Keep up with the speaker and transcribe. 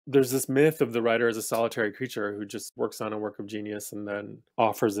there's this myth of the writer as a solitary creature who just works on a work of genius and then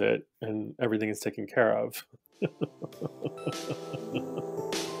offers it and everything is taken care of.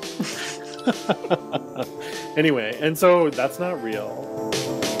 Anyway, and so that's not real.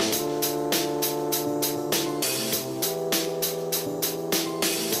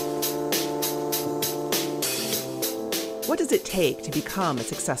 What does it take to become a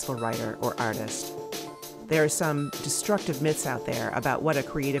successful writer or artist? There are some destructive myths out there about what a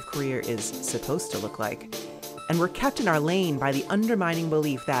creative career is supposed to look like. And we're kept in our lane by the undermining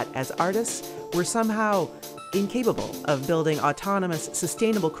belief that, as artists, we're somehow incapable of building autonomous,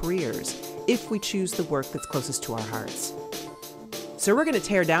 sustainable careers if we choose the work that's closest to our hearts. So we're going to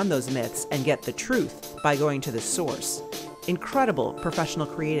tear down those myths and get the truth by going to the source. Incredible professional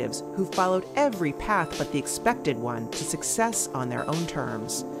creatives who followed every path but the expected one to success on their own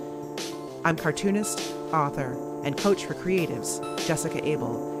terms. I'm cartoonist, author, and coach for creatives, Jessica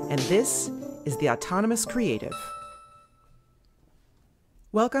Abel, and this is The Autonomous Creative.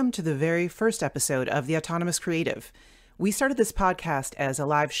 Welcome to the very first episode of The Autonomous Creative. We started this podcast as a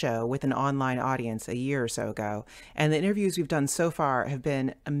live show with an online audience a year or so ago, and the interviews we've done so far have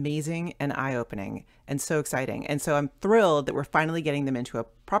been amazing and eye-opening and so exciting. And so I'm thrilled that we're finally getting them into a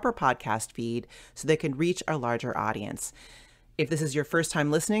proper podcast feed so they can reach a larger audience. If this is your first time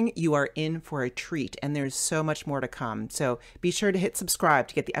listening, you are in for a treat, and there's so much more to come. So be sure to hit subscribe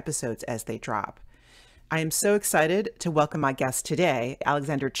to get the episodes as they drop. I am so excited to welcome my guest today,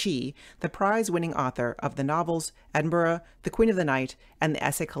 Alexander Chee, the prize-winning author of the novels Edinburgh, The Queen of the Night, and the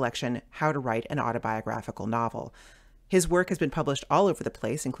essay collection How to Write an Autobiographical Novel. His work has been published all over the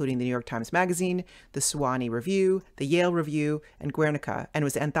place, including the New York Times Magazine, the Sewanee Review, the Yale Review, and Guernica, and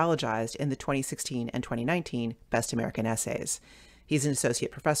was anthologized in the 2016 and 2019 Best American Essays. He's an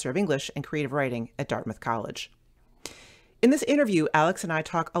associate professor of English and creative writing at Dartmouth College. In this interview, Alex and I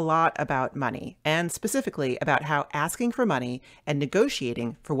talk a lot about money, and specifically about how asking for money and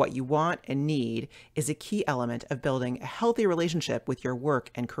negotiating for what you want and need is a key element of building a healthy relationship with your work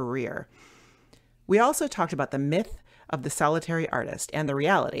and career. We also talked about the myth of the solitary artist and the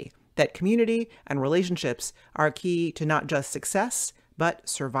reality that community and relationships are key to not just success, but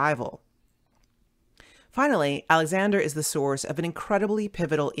survival. Finally, Alexander is the source of an incredibly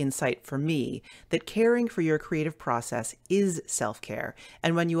pivotal insight for me that caring for your creative process is self-care.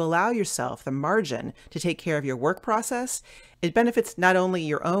 And when you allow yourself the margin to take care of your work process, it benefits not only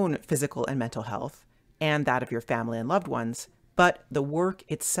your own physical and mental health and that of your family and loved ones, but the work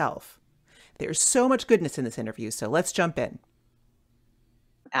itself. There's so much goodness in this interview, so let's jump in.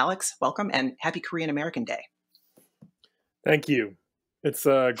 Alex, welcome and happy Korean American Day. Thank you. It's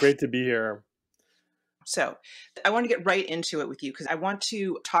great to be here. So I want to get right into it with you because I want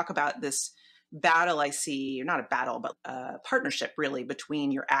to talk about this battle I see, not a battle, but a partnership really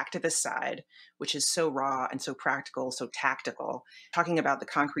between your activist side, which is so raw and so practical, so tactical, talking about the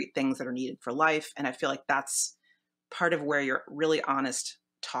concrete things that are needed for life. And I feel like that's part of where your really honest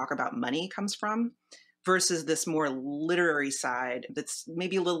talk about money comes from versus this more literary side that's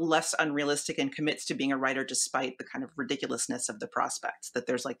maybe a little less unrealistic and commits to being a writer despite the kind of ridiculousness of the prospects, that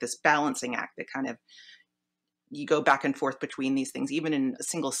there's like this balancing act that kind of you go back and forth between these things, even in a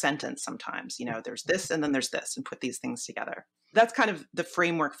single sentence sometimes, there's this and then there's this and put these things together. That's kind of the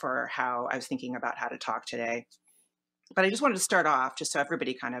framework for how I was thinking about how to talk today. But I just wanted to start off just so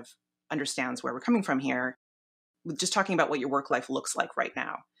everybody kind of understands where we're coming from here, with just talking about what your work life looks like right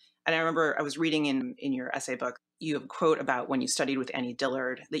now. And I remember I was reading in your essay book, you have a quote about when you studied with Annie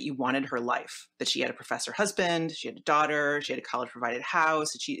Dillard that you wanted her life, that she had a professor husband, she had a daughter, she had a college provided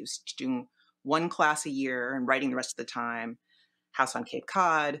house, that she was doing one class a year and writing the rest of the time, house on Cape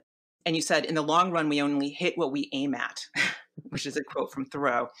Cod. And you said, in the long run, we only hit what we aim at, which is a quote from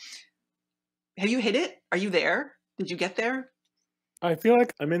Thoreau. Have you hit it? Are you there? Did you get there? I feel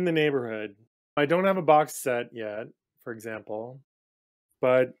like I'm in the neighborhood. I don't have a box set yet, for example,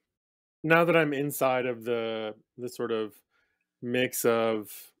 but now that I'm inside of the sort of mix of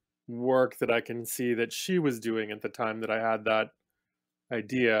work that I can see that she was doing at the time that I had that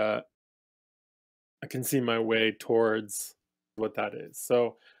idea, I can see my way towards what that is.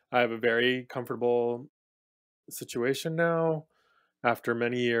 So I have a very comfortable situation now after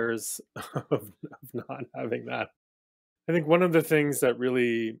many years of not having that. I think one of the things that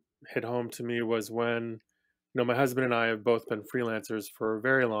really hit home to me was when, my husband and I have both been freelancers for a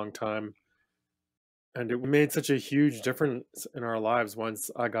very long time. And it made such a huge difference in our lives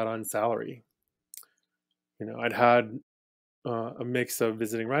once I got on salary. I'd had a mix of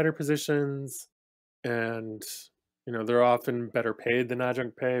visiting writer positions, and they're often better paid than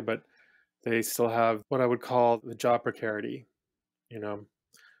adjunct pay, but they still have what I would call the job precarity.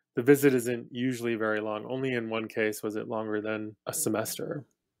 the visit isn't usually very long. Only in one case was it longer than a semester,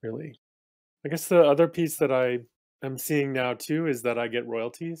 really. I guess the other piece that I am seeing now too is that I get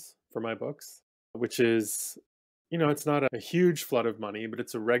royalties for my books, which is, it's not a huge flood of money, but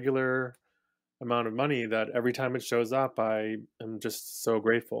it's a regular amount of money that every time it shows up, I am just so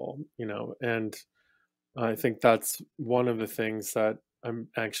grateful, and I think that's one of the things that I'm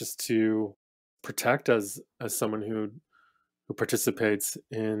anxious to protect as someone who participates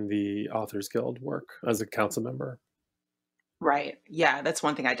in the Authors Guild work as a council member. Right. Yeah, that's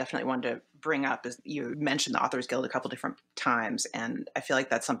one thing I definitely wanted to bring up is you mentioned the Authors Guild a couple different times, and I feel like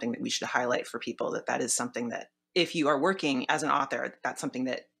that's something that we should highlight for people that is something that if you are working as an author, that's something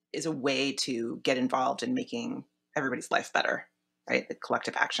that is a way to get involved in making everybody's life better, right? The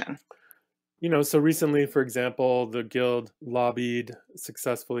collective action. So recently, for example, the Guild lobbied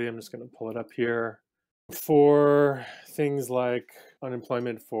successfully, I'm just going to pull it up here, for things like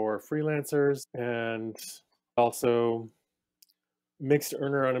unemployment for freelancers and also mixed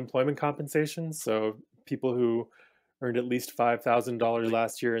earner unemployment compensation. So people who earned at least $5,000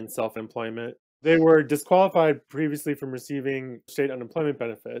 last year in self-employment. They were disqualified previously from receiving state unemployment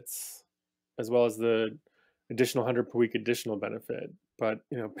benefits, as well as the additional 100 per week additional benefit. But,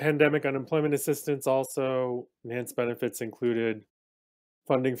 pandemic unemployment assistance also enhanced benefits included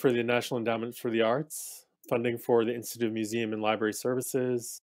funding for the National Endowment for the Arts, funding for the Institute of Museum and Library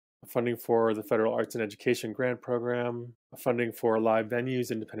Services, funding for the Federal Arts and Education Grant Program, funding for live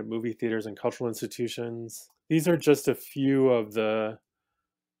venues, independent movie theaters, and cultural institutions. These are just a few of the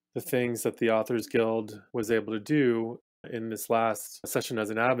things that the Authors Guild was able to do in this last session as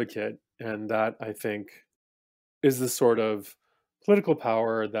an advocate. And that, I think, is the sort of political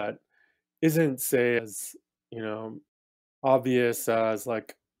power that isn't, say, as, obvious as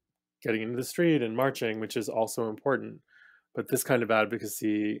like getting into the street and marching, which is also important. But this kind of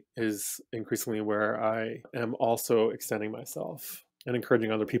advocacy is increasingly where I am also extending myself and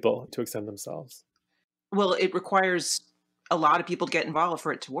encouraging other people to extend themselves. Well, it requires a lot of people to get involved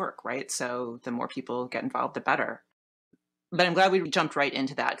for it to work, right? So the more people get involved, the better. But I'm glad we jumped right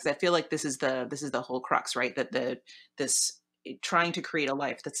into that because I feel like this is the whole crux, right? That this trying to create a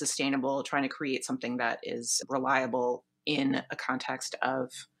life that's sustainable, trying to create something that is reliable in a context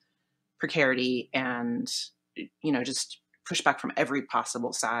of precarity and just pushback from every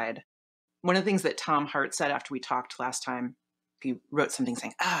possible side. One of the things that Tom Hart said after we talked last time, he wrote something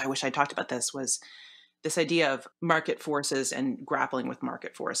saying, I wish I talked about this, was this idea of market forces and grappling with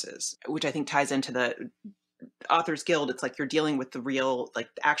market forces, which I think ties into the Authors Guild. It's like you're dealing with the real, like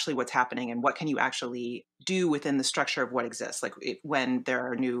actually what's happening and what can you actually do within the structure of what exists. Like when there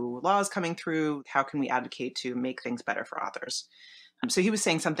are new laws coming through, how can we advocate to make things better for authors? So he was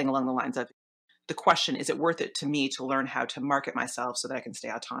saying something along the lines of, the question, is it worth it to me to learn how to market myself so that I can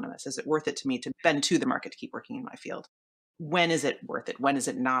stay autonomous? Is it worth it to me to bend to the market to keep working in my field? When is it worth it? When is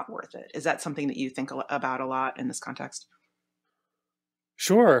it not worth it? Is that something that you think about a lot in this context?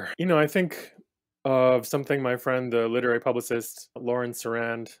 Sure. I think of something my friend, the literary publicist Lauren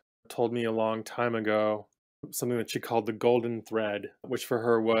Sarand, told me a long time ago, something that she called the golden thread, which for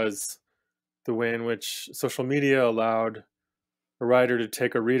her was the way in which social media allowed a writer to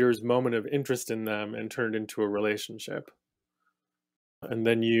take a reader's moment of interest in them and turn it into a relationship. And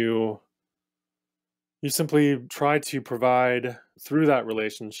then you simply try to provide through that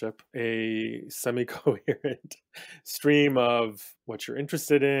relationship a semi-coherent stream of what you're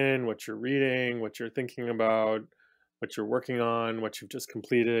interested in, what you're reading, what you're thinking about, what you're working on, what you've just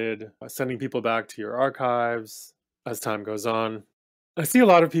completed, sending people back to your archives as time goes on. I see a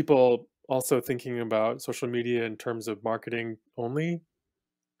lot of people also thinking about social media in terms of marketing only,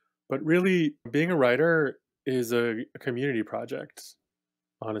 but really being a writer is a community project,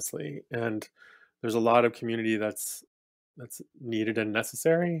 honestly. And there's a lot of community that's needed and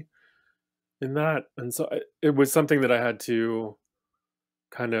necessary in that. And so it was something that I had to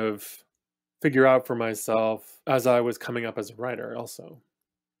kind of figure out for myself as I was coming up as a writer also.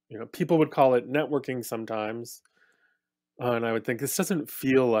 People would call it networking sometimes, and I would think this doesn't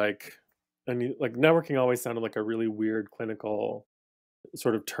feel like like networking always sounded like a really weird clinical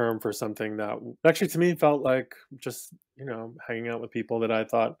sort of term for something that actually to me felt like just, hanging out with people that I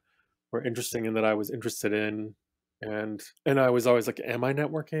thought were interesting and that I was interested in. And I was always like, am I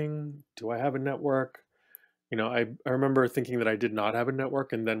networking? Do I have a network? I remember thinking that I did not have a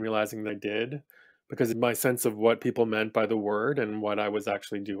network and then realizing that I did because my sense of what people meant by the word and what I was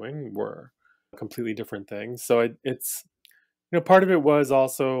actually doing were completely different things. So it's, part of it was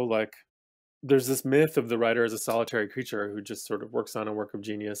also like there's this myth of the writer as a solitary creature who just sort of works on a work of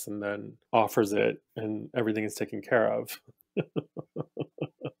genius and then offers it and everything is taken care of.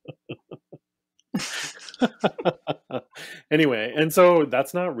 Anyway, and so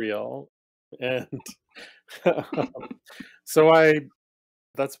that's not real. And so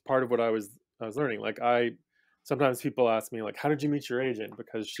that's part of what I was learning. Like sometimes people ask me like, how did you meet your agent?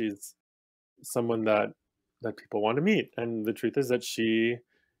 Because she's someone that people want to meet. And the truth is that she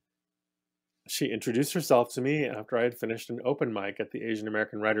introduced herself to me after I had finished an open mic at the Asian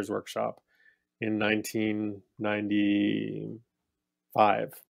American Writers Workshop in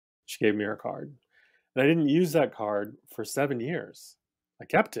 1995. She gave me her card. And I didn't use that card for 7 years. I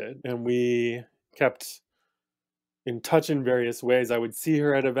kept it, and we kept in touch in various ways. I would see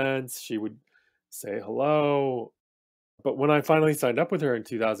her at events. She would say hello. But when I finally signed up with her in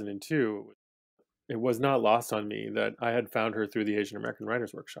 2002, it was not lost on me that I had found her through the Asian American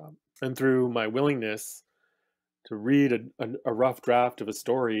Writers Workshop and through my willingness to read a rough draft of a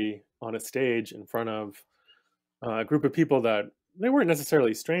story on a stage in front of a group of people that they weren't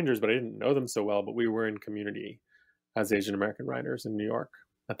necessarily strangers, but I didn't know them so well, but we were in community as Asian American writers in New York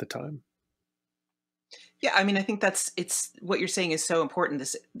at the time. Yeah, I mean, I think it's what you're saying is so important.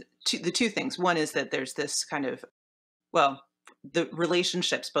 The two things. One is that there's this kind of, well, the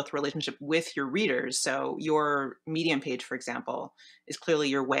relationships, both relationship with your readers. So your Medium page, for example, is clearly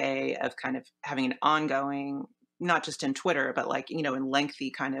your way of kind of having an ongoing, not just in Twitter, but like, in lengthy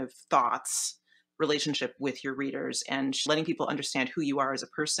kind of thoughts relationship with your readers and letting people understand who you are as a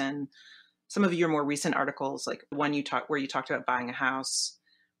person. Some of your more recent articles, like one where you talked about buying a house,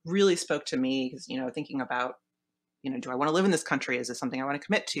 really spoke to me because, thinking about, do I want to live in this country? Is this something I want to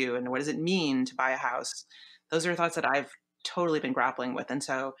commit to? And what does it mean to buy a house? Those are thoughts that I've totally been grappling with. And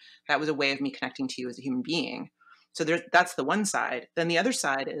so that was a way of me connecting to you as a human being. So that's the one side. Then the other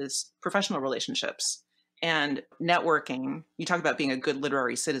side is professional relationships and networking. You talk about being a good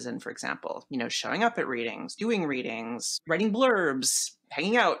literary citizen, for example, showing up at readings, doing readings, writing blurbs,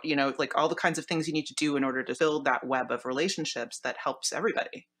 hanging out, like all the kinds of things you need to do in order to build that web of relationships that helps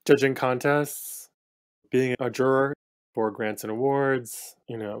everybody. Judging contests, being a juror for grants and awards,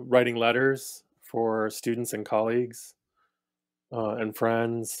 writing letters for students and colleagues and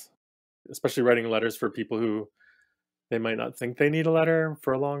friends, especially writing letters for people who they might not think they need a letter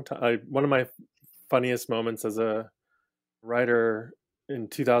for a long time. One of my funniest moments as a writer in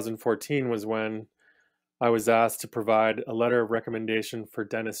 2014 was when I was asked to provide a letter of recommendation for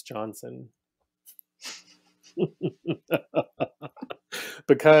Dennis Johnson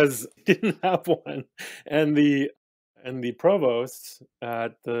because he didn't have one, and the provost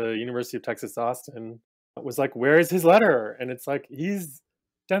at the University of Texas Austin was like, "Where is his letter?" And it's like, he's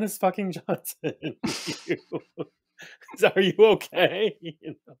Dennis fucking Johnson. Are you okay?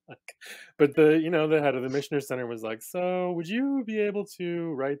 But the head of the Mishner Center was like, "So would you be able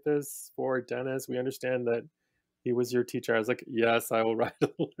to write this for Dennis? We understand that he was your teacher." I was like, "Yes, I will write a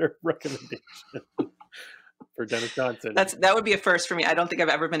letter of recommendation for Dennis Johnson." That would be a first for me. I don't think I've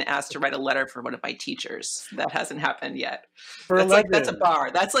ever been asked to write a letter for one of my teachers. That hasn't happened yet. For a That's a legend.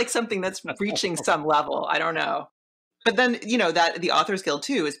 bar. That's like something that's reaching some level. I don't know. But then, that the Authors Guild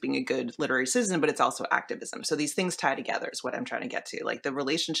too is being a good literary citizen, but it's also activism. So these things tie together is what I'm trying to get to. Like the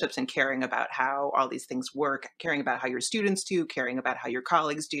relationships and caring about how all these things work, caring about how your students do, caring about how your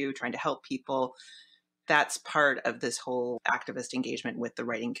colleagues do, trying to help people. That's part of this whole activist engagement with the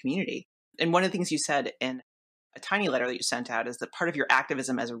writing community. And one of the things you said in a tiny letter that you sent out is that part of your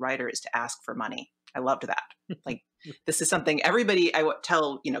activism as a writer is to ask for money. I loved that. Like, this is something everybody, I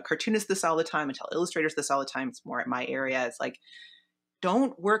tell, cartoonists this all the time, and tell illustrators this all the time. It's more at my area. It's like,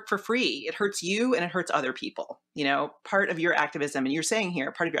 don't work for free. It hurts you and it hurts other people. Part of your activism, and you're saying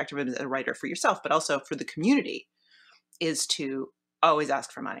here, part of your activism as a writer for yourself, but also for the community, is to always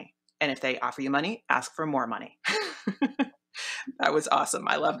ask for money. And if they offer you money, ask for more money. That was awesome.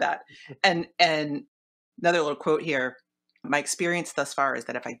 I love that. And another little quote here. My experience thus far is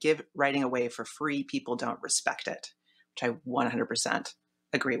that if I give writing away for free, people don't respect it, which I 100%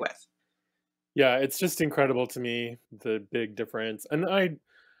 agree with. Yeah, it's just incredible to me, the big difference. And I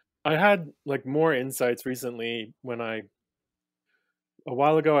had like more insights recently when a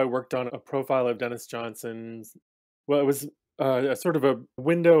while ago I worked on a profile of Dennis Johnson's. Well, it was a sort of a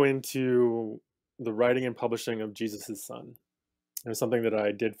window into the writing and publishing of Jesus's son. It was something that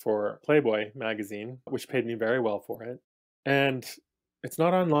I did for Playboy magazine, which paid me very well for it. And it's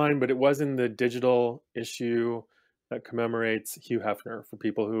not online, but it was in the digital issue that commemorates Hugh Hefner for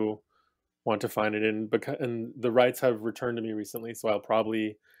people who want to find it in. And the rights have returned to me recently, so I'll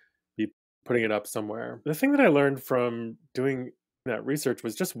probably be putting it up somewhere. The thing that I learned from doing that research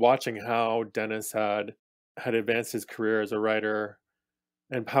was just watching how Dennis had advanced his career as a writer,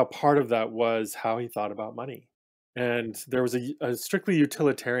 and how part of that was how he thought about money. And there was a strictly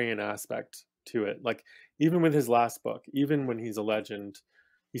utilitarian aspect to it. Like, even with his last book, even when he's a legend,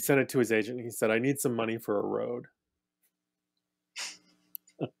 he sent it to his agent. And he said, "I need some money for a road."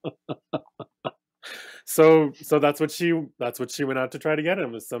 So that's what she went out to try to get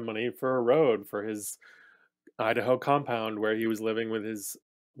him, was some money for a road for his Idaho compound where he was living with his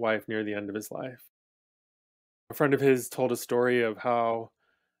wife near the end of his life. A friend of his told a story of how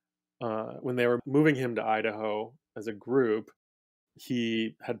when they were moving him to Idaho as a group,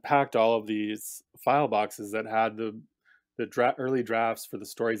 he had packed all of these file boxes that had the early drafts for the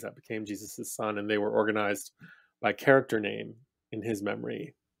stories that became Jesus' Son, and they were organized by character name in his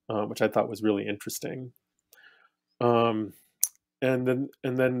memory, which I thought was really interesting. Um, and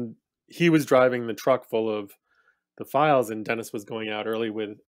then he was driving the truck full of the files, and Dennis was going out early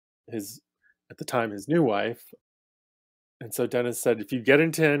with his, at the time, his new wife. And so Dennis said, "If you get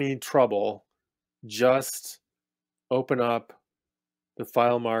into any trouble, just open up the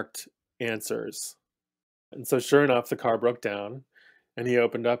file marked answers." And so sure enough, the car broke down and he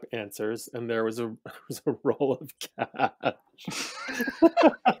opened up answers and there was a was a roll of cash.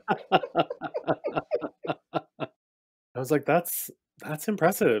 I was like, that's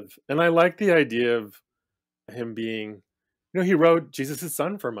impressive. And I like the idea of him being, he wrote Jesus'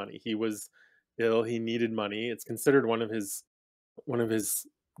 Son for money. He was ill, he needed money. It's considered one of his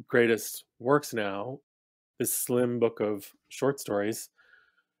greatest works now, this slim book of short stories.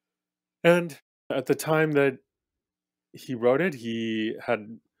 And at the time that he wrote it, he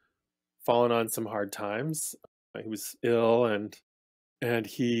had fallen on some hard times. He was ill, and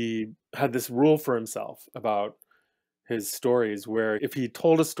he had this rule for himself about his stories where if he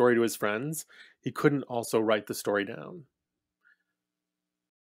told a story to his friends, he couldn't also write the story down.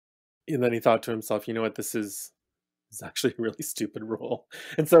 And then he thought to himself, you know what, this is actually a really stupid rule.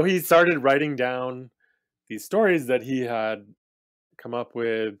 And so he started writing down these stories that he had come up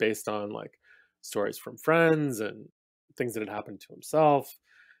with based on like stories from friends and things that had happened to himself.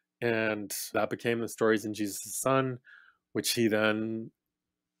 And that became the stories in Jesus' Son, which he then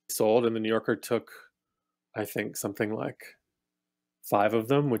sold. And the New Yorker took, I think, something like 5 of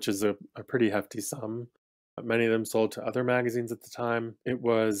them, which is a pretty hefty sum. Many of them sold to other magazines at the time. It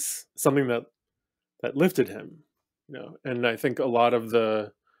was something that lifted him, And I think a lot of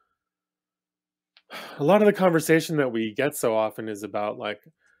the conversation that we get so often is about like,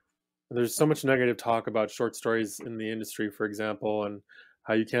 there's so much negative talk about short stories in the industry, for example, and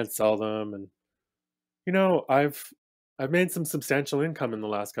how you can't sell them. And I've made some substantial income in the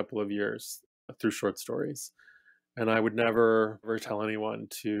last couple of years through short stories, and I would never ever tell anyone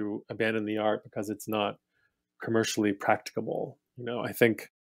to abandon the art because it's not commercially practicable. I think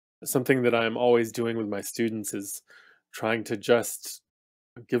something that I'm always doing with my students is trying to just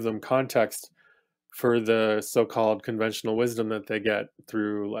give them context for the so-called conventional wisdom that they get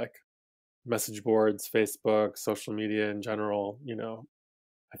through like message boards, Facebook, social media in general.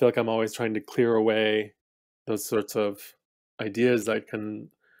 I feel like I'm always trying to clear away those sorts of ideas that can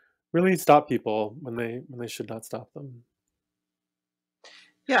really stop people when they should not stop them.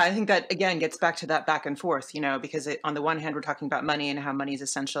 Yeah, I think that again gets back to that back and forth, because on the one hand we're talking about money and how money is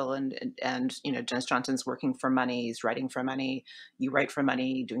essential, and Dennis Johnson's working for money, he's writing for money, you write for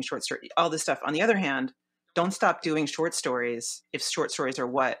money, doing short story, all this stuff. On the other hand, don't stop doing short stories if short stories are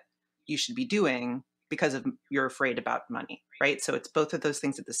what you should be doing because of you're afraid about money, right? So it's both of those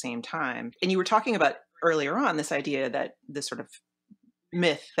things at the same time. And you were talking about earlier on this idea that this sort of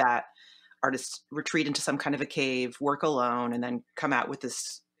myth that artists retreat into some kind of a cave, work alone, and then come out with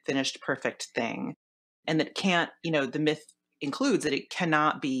this finished, perfect thing. And that can't, the myth includes that it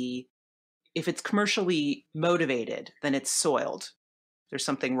cannot be, if it's commercially motivated, then it's soiled. There's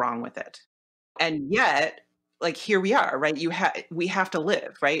something wrong with it. And yet, like here we are, right? We have to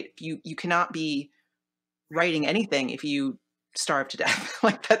live, right? You cannot be writing anything if you starve to death.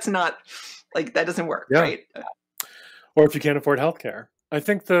 Like that's not, like that doesn't work, Yeah. right? Or if you can't afford healthcare. I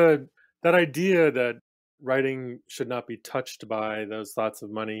think that idea that writing should not be touched by those thoughts of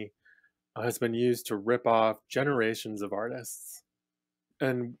money has been used to rip off generations of artists.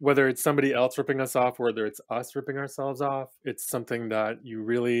 And whether it's somebody else ripping us off, or whether it's us ripping ourselves off, it's something that you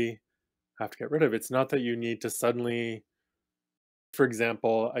really have to get rid of. It's not that you need to suddenly, for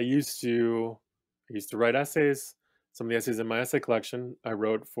example, I used to write essays. Some of the essays in my essay collection I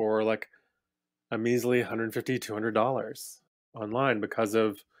wrote for like a measly $150, $200 online because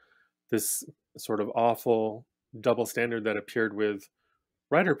of this sort of awful double standard that appeared with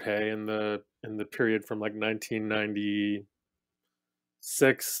writer pay in the period from like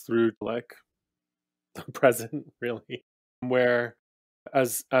 1996 through like the present, really, where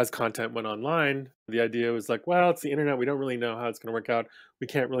As content went online, the idea was like, well, it's the internet. We don't really know how it's going to work out. We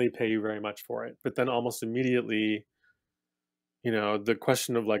can't really pay you very much for it. But then almost immediately, the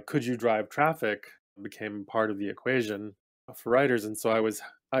question of like, could you drive traffic became part of the equation for writers. And so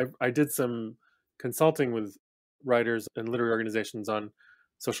I did some consulting with writers and literary organizations on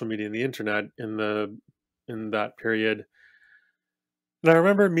social media and the internet in that period. And I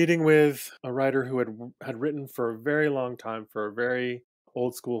remember meeting with a writer who had written for a very long time for a very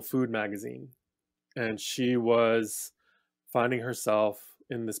old school food magazine, and she was finding herself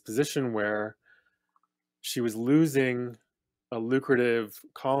in this position where she was losing a lucrative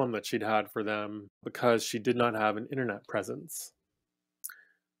column that she'd had for them because she did not have an internet presence.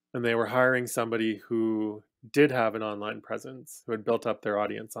 And they were hiring somebody who did have an online presence, who had built up their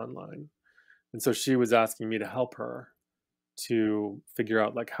audience online. And so she was asking me to help her to figure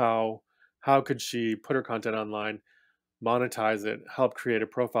out like how could she put her content online, monetize it, help create a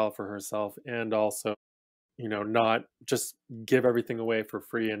profile for herself, and also, not just give everything away for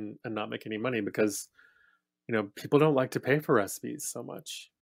free and not make any money, because people don't like to pay for recipes so much.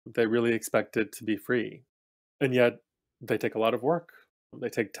 They really expect it to be free. And yet they take a lot of work. They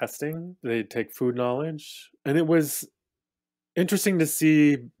take testing, they take food knowledge. And it was interesting to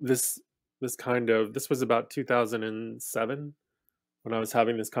see this was about 2007 when I was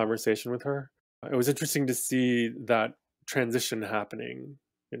having this conversation with her. It was interesting to see that transition happening,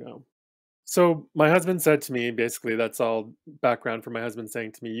 you know. So my husband said to me, basically, that's all background for my husband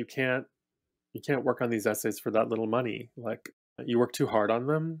saying to me, you can't work on these essays for that little money. Like, you work too hard on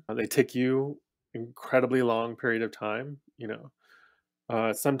them. They take you incredibly long period of time.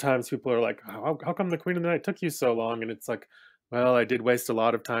 Sometimes people are like, how come the Queen of the Night took you so long? And it's like, well, I did waste a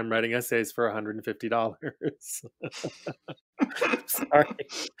lot of time writing essays for $150. Sorry.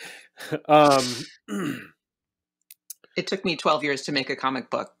 Um, It took me 12 years to make a comic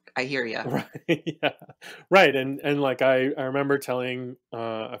book. I hear you. right, yeah, right. And like I remember telling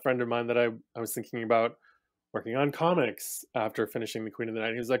a friend of mine that I was thinking about working on comics after finishing The Queen of the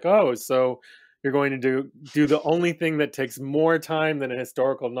Night. He was like, "Oh, so you're going to do the only thing that takes more time than a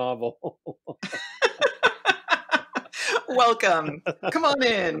historical novel." Welcome. Come on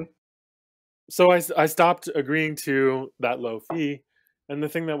in. So I stopped agreeing to that low fee, and the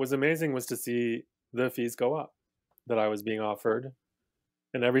thing that was amazing was to see the fees go up that I was being offered.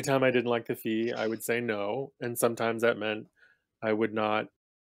 And every time I didn't like the fee, I would say no, and sometimes that meant I would not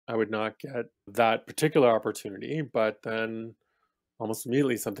I would not get that particular opportunity, but then almost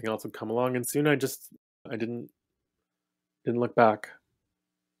immediately something else would come along, and soon I didn't look back.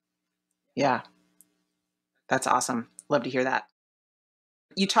 Yeah, that's awesome. Love to hear that.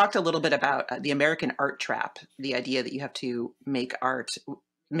 You talked a little bit about the American art trap, the idea that you have to make art.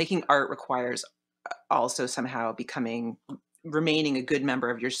 Making art requires also somehow remaining a good member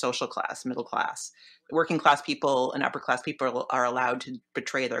of your social class, middle class. Working class people and upper class people are allowed to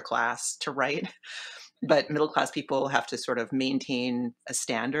betray their class to write, but middle class people have to sort of maintain a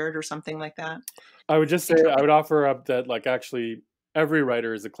standard or something like that. I would just Can say you tell I me? would offer up that, like, actually every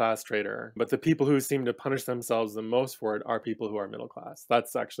writer is a class traitor, but the people who seem to punish themselves the most for it are people who are middle class.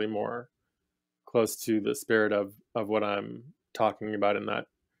 That's actually more close to the spirit of what I'm talking about in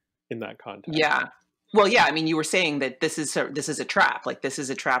that context. Yeah. Well, yeah. I mean, you were saying that this is a trap. Like this is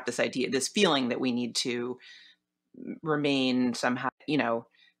a trap. This idea, this feeling that we need to remain somehow.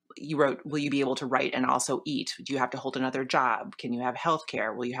 You wrote, "Will you be able to write and also eat? Do you have to hold another job? Can you have health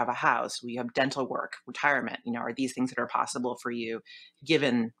care? Will you have a house? Will you have dental work, retirement? Are these things that are possible for you,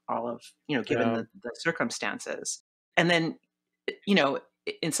 given all of given Yeah. the circumstances?" And then, you know,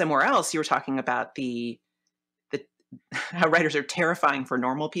 in somewhere else, you were talking about the how writers are terrifying for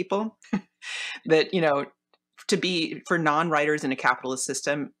normal people. That to be for non-writers in a capitalist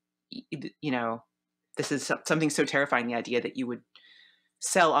system, you know, this is something so terrifying. The idea that you would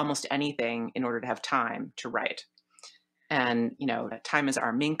sell almost anything in order to have time to write. And, time is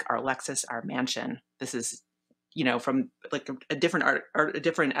our mink, our Lexus, our mansion. This is, from like a different a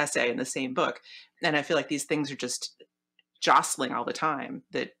different essay in the same book. And I feel like these things are just jostling all the time,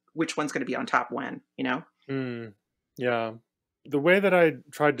 that which one's going to be on top when? Mm, yeah. The way that I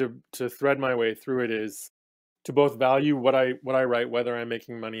tried to thread my way through it is to both value what I write, whether I'm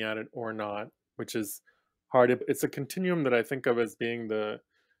making money at it or not, which is hard. It's a continuum that I think of as being the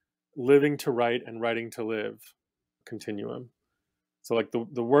living to write and writing to live continuum. So like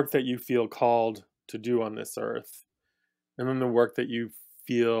the work that you feel called to do on this earth, and then the work that you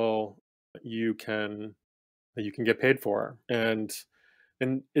feel you can that you can get paid for. And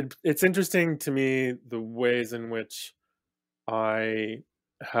it's interesting to me the ways in which I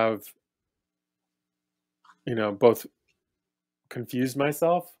have both confused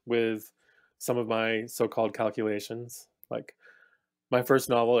myself with some of my so-called calculations. Like my first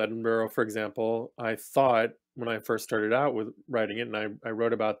novel, Edinburgh, for example, I thought when I first started out with writing it, and I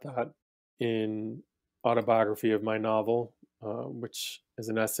wrote about that in autobiography of my novel, which is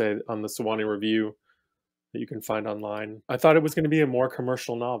an essay on the Sewanee Review that you can find online. I thought it was going to be a more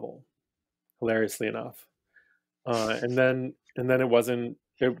commercial novel, hilariously enough, and then it wasn't.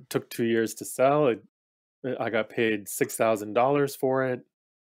 It took 2 years to sell. I got paid $6,000 for it,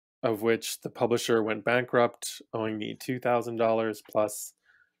 of which the publisher went bankrupt, owing me $2,000 plus.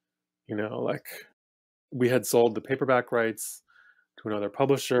 Like we had sold the paperback rights to another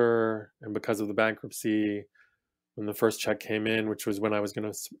publisher, and because of the bankruptcy, when the first check came in, which was when I was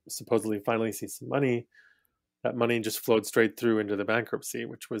going to supposedly finally see some money, that money just flowed straight through into the bankruptcy,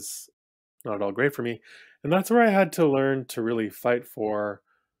 which was not at all great for me. And that's where I had to learn to really fight for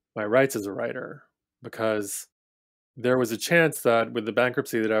my rights as a writer, because there was a chance that with the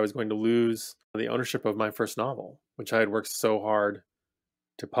bankruptcy that I was going to lose the ownership of my first novel, which I had worked so hard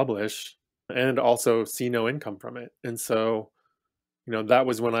to publish, and also see no income from it. And so, that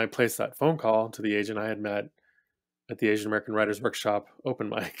was when I placed that phone call to the agent I had met at the Asian American Writers Workshop open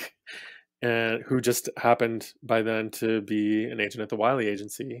mic, and who just happened by then to be an agent at the Wiley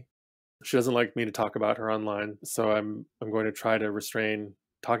Agency. She doesn't like me to talk about her online, so I'm going to try to restrain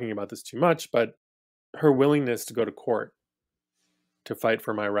talking about this too much, but her willingness to go to court to fight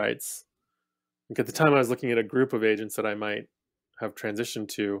for my rights. Like at the time I was looking at a group of agents that I might have transitioned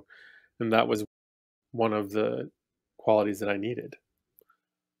to, and that was one of the qualities that I needed.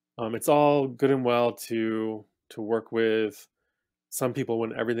 It's all good and well to work with some people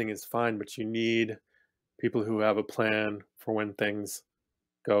when everything is fine, but you need people who have a plan for when things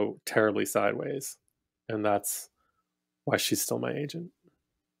go terribly sideways. And that's why she's still my agent.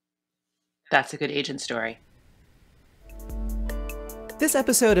 That's a good agent story. This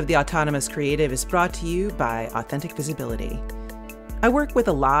episode of The Autonomous Creative is brought to you by Authentic Visibility. I work with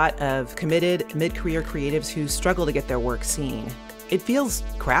a lot of committed mid-career creatives who struggle to get their work seen. It feels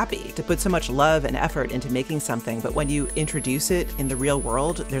crappy to put so much love and effort into making something, but when you introduce it in the real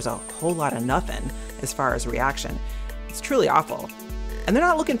world, there's a whole lot of nothing as far as reaction. It's truly awful. And they're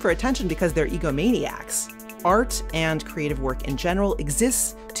not looking for attention because they're egomaniacs. Art and creative work in general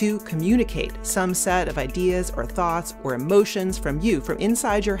exists to communicate some set of ideas or thoughts or emotions from you, from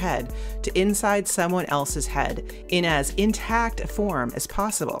inside your head to inside someone else's head in as intact a form as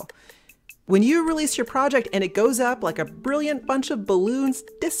possible. When you release your project and it goes up like a brilliant bunch of balloons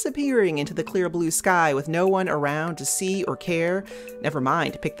disappearing into the clear blue sky with no one around to see or care, never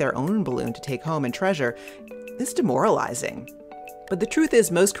mind to pick their own balloon to take home and treasure, it's demoralizing. But the truth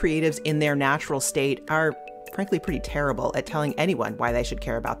is most creatives in their natural state are frankly pretty terrible at telling anyone why they should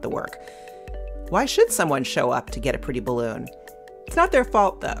care about the work. Why should someone show up to get a pretty balloon? It's not their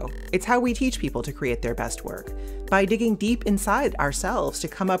fault, though. It's how we teach people to create their best work, by digging deep inside ourselves to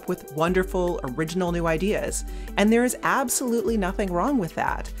come up with wonderful, original new ideas. And there is absolutely nothing wrong with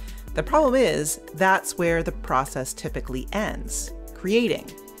that. The problem is, that's where the process typically ends.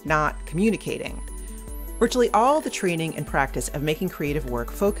 Creating, not communicating. Virtually all the training and practice of making creative work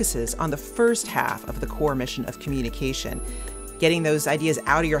focuses on the first half of the core mission of communication, getting those ideas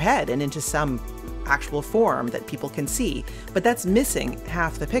out of your head and into some actual form that people can see, but that's missing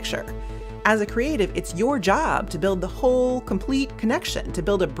half the picture. As a creative, it's your job to build the whole complete connection, to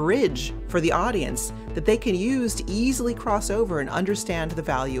build a bridge for the audience that they can use to easily cross over and understand the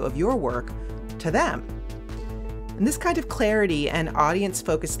value of your work to them. And this kind of clarity and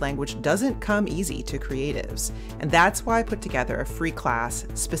audience-focused language doesn't come easy to creatives. And that's why I put together a free class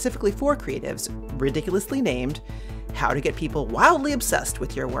specifically for creatives, ridiculously named, How to Get People Wildly Obsessed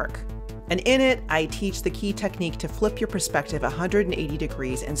with Your Work. And in it, I teach the key technique to flip your perspective 180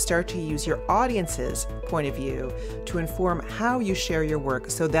 degrees and start to use your audience's point of view to inform how you share your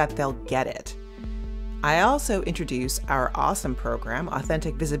work so that they'll get it. I also introduce our awesome program,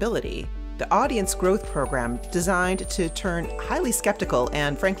 Authentic Visibility, the audience growth program designed to turn highly skeptical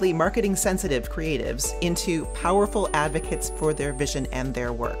and frankly marketing-sensitive creatives into powerful advocates for their vision and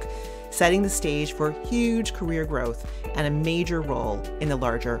their work, setting the stage for huge career growth and a major role in the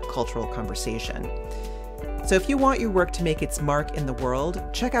larger cultural conversation. So if you want your work to make its mark in the world,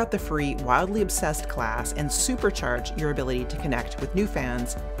 check out the free Wildly Obsessed class and supercharge your ability to connect with new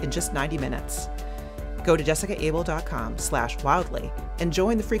fans in just 90 minutes. Go to jessicaabel.com/wildly and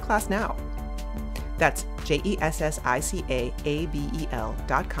join the free class now. That's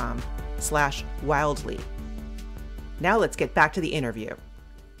jessicaabel.com/wildly. Now let's get back to the interview.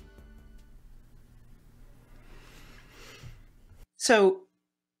 So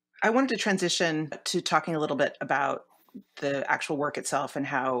I wanted to transition to talking a little bit about the actual work itself and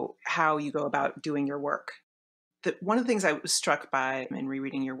how you go about doing your work. One of the things I was struck by in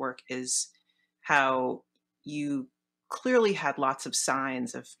rereading your work is how you clearly had lots of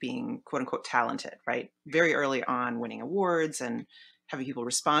signs of being quote unquote talented, right? Very early on, winning awards and having people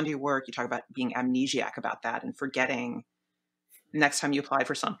respond to your work. You talk about being amnesiac about that and forgetting next time you applied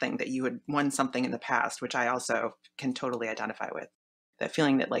for something that you had won something in the past, which I also can totally identify with. That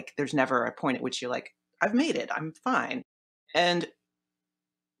feeling that like there's never a point at which you're like, I've made it, I'm fine. And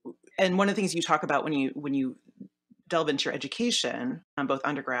one of the things you talk about when you delve into your education, both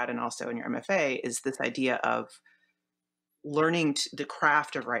undergrad and also in your MFA, is this idea of learning the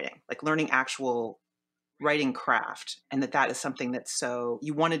craft of writing, like learning actual writing craft, and that is something that so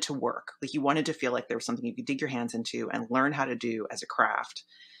you wanted to work, like you wanted to feel like there was something you could dig your hands into and learn how to do as a craft.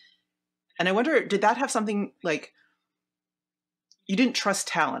 And I wonder, did that have something like you didn't trust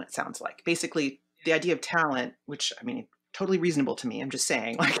talent? It sounds like basically the idea of talent, which I mean, totally reasonable to me. I'm just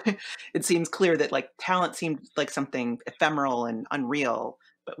saying, like, it seems clear that like talent seemed like something ephemeral and unreal,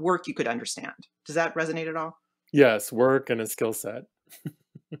 but work you could understand. Does that resonate at all? Yes, work and a skill set.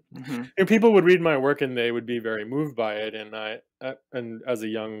 Mm-hmm. And people would read my work and they would be very moved by it, and and as a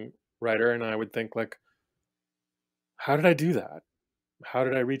young writer, and I would think like, how did I do that? How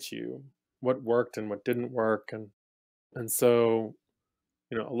did I reach you? What worked and what didn't work? And so,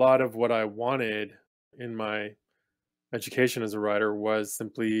 a lot of what I wanted in my education as a writer was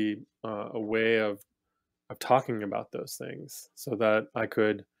simply a way of talking about those things so that I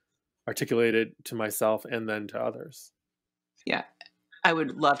could articulate it to myself and then to others. Yeah. I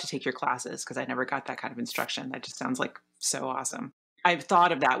would love to take your classes because I never got that kind of instruction. That just sounds like so awesome. I've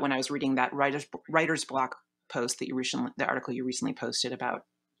thought of that when I was reading that writer's block post that the article you recently posted about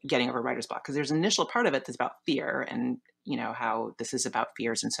getting over writer's block. Because there's an initial part of it that's about fear and, how this is about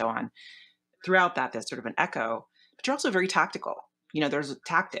fears and so on. Throughout that, there's sort of an echo, but you're also very tactical. There's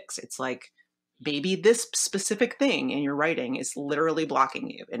tactics. It's like, maybe this specific thing in your writing is literally blocking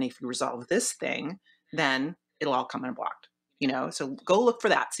you. And if you resolve this thing, then it'll all come unblocked. So go look for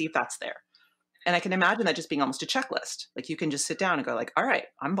that, see if that's there. And I can imagine that just being almost a checklist. Like you can just sit down and go like, all right,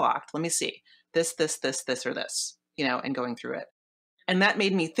 I'm blocked. Let me see this, or this, and going through it. And that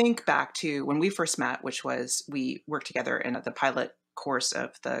made me think back to when we first met, which was we worked together in the pilot course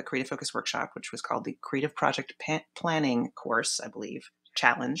of the Creative Focus Workshop, which was called the Creative Project Planning course, I believe,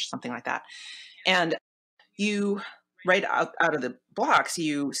 challenge, something like that. And you, right out of the blocks,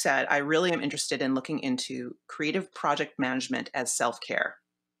 you said, I really am interested in looking into creative project management as self-care,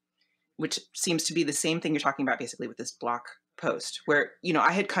 which seems to be the same thing you're talking about basically with this block post, where,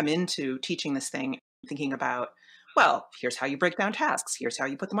 I had come into teaching this thing thinking about, well, here's how you break down tasks. Here's how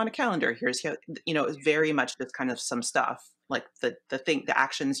you put them on a calendar. Here's how, it was very much just kind of some stuff, like the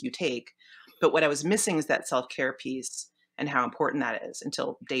actions you take. But what I was missing is that self-care piece and how important that is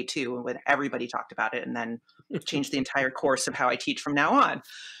until day 2 when everybody talked about it and then changed the entire course of how I teach from now on.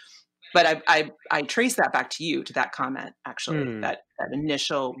 But I trace that back to you, to that comment, actually, Hmm. that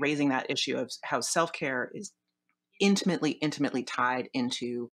initial raising that issue of how self-care is intimately tied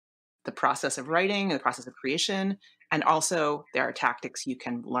into the process of writing, the process of creation. And also there are tactics you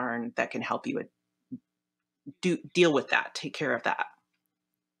can learn that can help you deal with that, take care of that.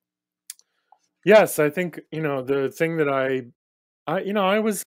 Yes, I think, the thing that I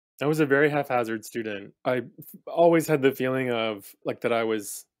was a very haphazard student. Always had the feeling of like that I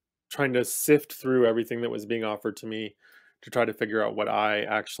was trying to sift through everything that was being offered to me to try to figure out what I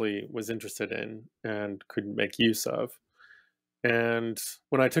actually was interested in and could make use of. And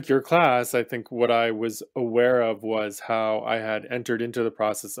when I took your class, I think what I was aware of was how I had entered into the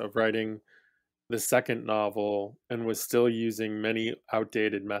process of writing the second novel and was still using many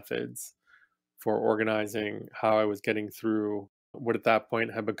outdated methods for organizing how I was getting through what at that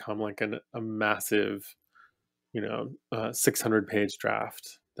point had become like a massive, 600-page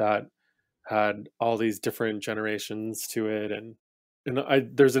draft that had all these different generations to it. And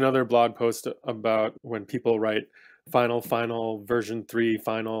there's another blog post about when people write final version 3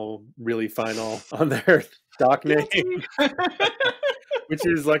 final really final on their doc name, which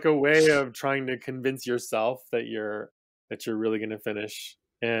is like a way of trying to convince yourself that you're really going to finish.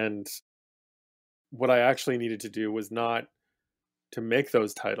 And what I actually needed to do was not to make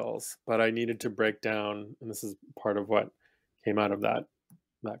those titles, but I needed to break down, and this is part of what came out of that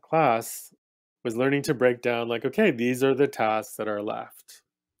class, was learning to break down like, okay, these are the tasks that are left.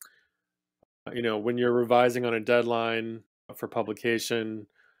 When you're revising on a deadline for publication,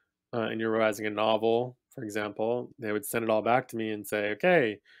 and you're revising a novel, for example, they would send it all back to me and say,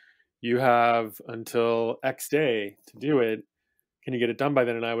 okay, you have until X day to do it. Can you get it done by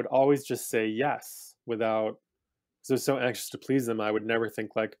then? And I would always just say yes without So so anxious to please them, I would never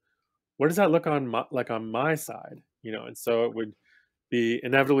think like, what does that look on on my side? And so it would be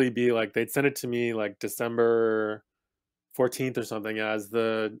inevitably be like they'd send it to me like December 14th or something as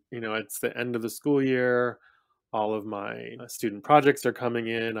it's the end of the school year. All of my student projects are coming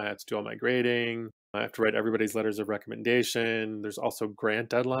in. I have to do all my grading. I have to write everybody's letters of recommendation. There's also grant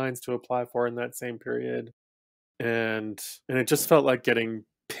deadlines to apply for in that same period. And it just felt like getting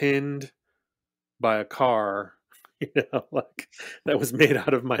pinned by a car, like that was made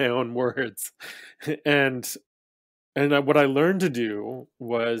out of my own words. and what I learned to do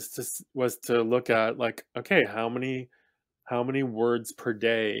was to look at like, okay, how many words per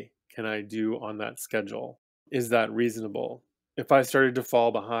day can I do on that schedule? Is that reasonable? If I started to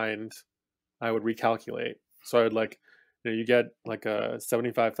fall behind, I would recalculate. So I would like, you get like a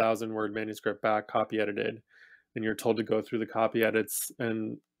 75,000 word manuscript back, copy edited, and you're told to go through the copy edits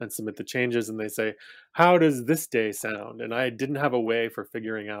and submit the changes. And they say, how does this day sound? And I didn't have a way for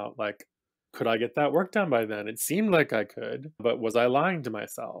figuring out like, could I get that work done by then? It seemed like I could, but was I lying to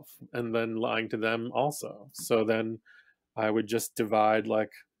myself and then lying to them also? So then I would just divide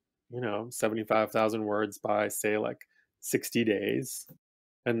like, 75,000 words by say like 60 days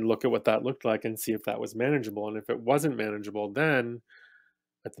and look at what that looked like and see if that was manageable. And if it wasn't manageable, then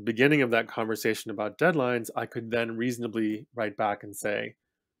at the beginning of that conversation about deadlines, I could then reasonably write back and say,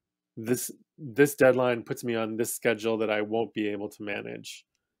 this deadline puts me on this schedule that I won't be able to manage.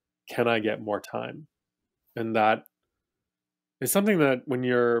 Can I get more time? And that is something that when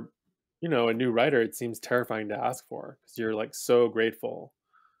you're, a new writer, it seems terrifying to ask for because you're like so grateful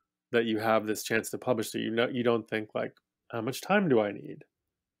that you have this chance to publish it. You don't think like, how much time do I need?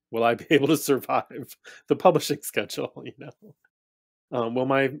 Will I be able to survive the publishing schedule? Will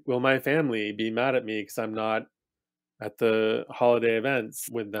my family be mad at me because I'm not at the holiday events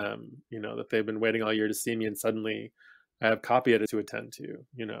with them? That they've been waiting all year to see me, and suddenly I have copy edit to attend to.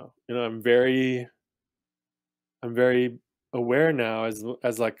 I'm very aware now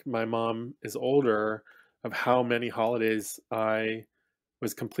as like my mom is older of how many holidays I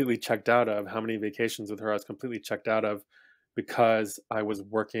was completely checked out of, how many vacations with her I was completely checked out of because I was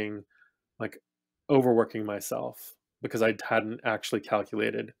working like overworking myself because I hadn't actually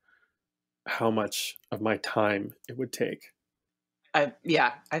calculated how much of my time it would take.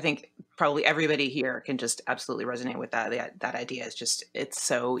 Yeah, I think probably everybody here can just absolutely resonate with that. That idea is just, it's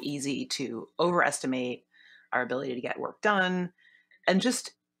so easy to overestimate our ability to get work done. And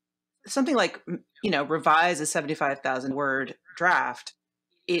just something like, revise a 75,000 word draft,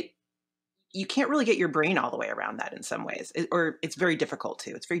 you can't really get your brain all the way around that in some ways, or it's very difficult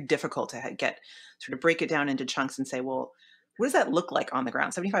to. It's very difficult to get sort of break it down into chunks and say, well, what does that look like on the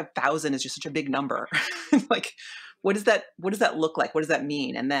ground? 75,000 is just such a big number. Like, what does that look like? What does that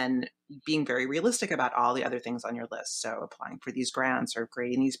mean? And then being very realistic about all the other things on your list. So applying for these grants or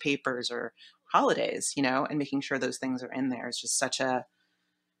grading these papers or holidays, and making sure those things are in there is just such a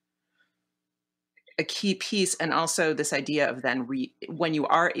key piece. And also this idea of then when you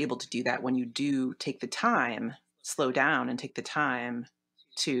are able to do that, when you do take the time, slow down and take the time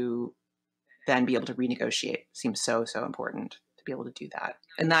to then be able to renegotiate seems so, so important to be able to do that.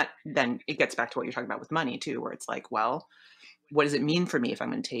 And that then it gets back to what you're talking about with money too, where it's like, well, what does it mean for me if I'm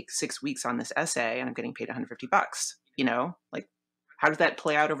going to take 6 weeks on this essay and I'm getting paid $150? Like, how does that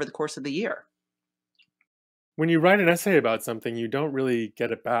play out over the course of the year? When you write an essay about something, you don't really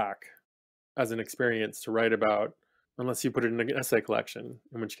get it back as an experience to write about unless you put it in an essay collection,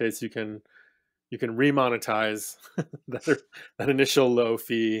 in which case you can remonetize that initial low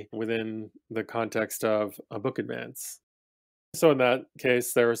fee within the context of a book advance. So in that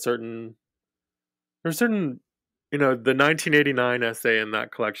case, there are certain, the 1989 essay in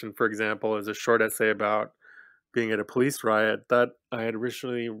that collection, for example, is a short essay about being at a police riot that I had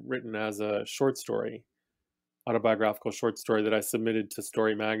originally written as a short story, autobiographical short story that I submitted to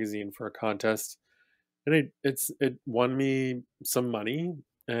Story Magazine for a contest, and it won me some money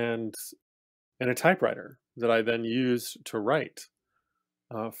and a typewriter that I then used to write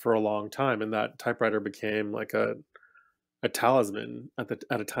for a long time, and that typewriter became like a talisman at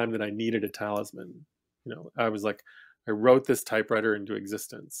a time that I needed a talisman. I was like, I wrote this typewriter into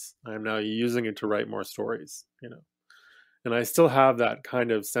existence. I am now using it to write more stories. And I still have that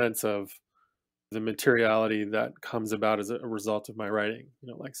kind of sense of the materiality that comes about as a result of my writing.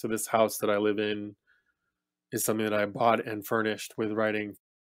 Like, so this house that I live in is something that I bought and furnished with writing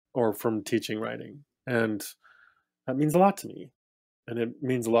or from teaching writing. And that means a lot to me. And it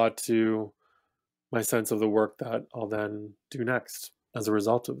means a lot to my sense of the work that I'll then do next as a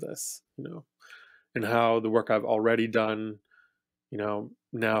result of this, and how the work I've already done, now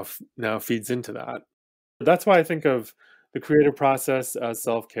feeds into that. That's why I think of the creative process as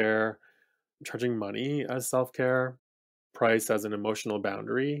self-care, charging money as self-care, price as an emotional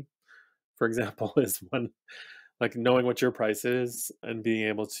boundary, for example, is one. Like, knowing what your price is and being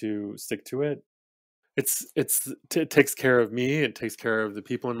able to stick to it. It takes care of me, it takes care of the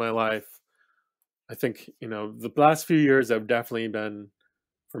people in my life. I think, the last few years have definitely been,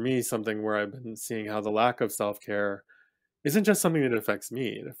 for me, something where I've been seeing how the lack of self-care isn't just something that affects me,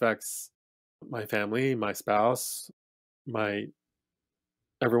 it affects my family, my spouse, my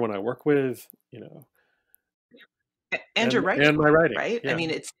everyone I work with, And your and writing, my writing. right? I Yeah.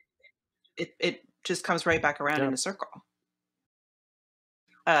 mean, it just comes right back around Yeah. in a circle.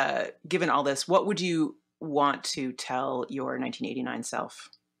 Given all this, what would you want to tell your 1989 self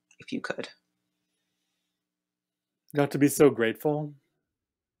if you could? Got to be so grateful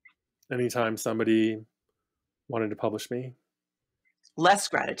anytime somebody wanted to publish me. Less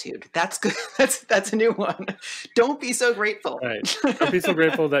gratitude. That's good. That's a new one. Don't be so grateful. Right. Don't be so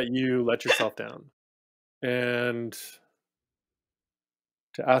grateful that you let yourself down. And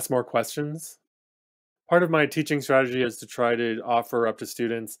to ask more questions. Part of my teaching strategy is to try to offer up to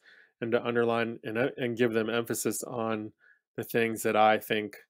students and to underline and give them emphasis on the things that I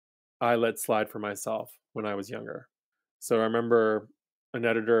think I let slide for myself when I was younger. So I remember an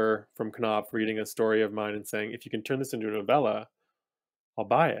editor from Knopf reading a story of mine and saying, if you can turn this into a novella, I'll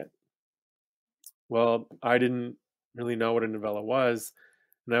buy it. Well, I didn't really know what a novella was.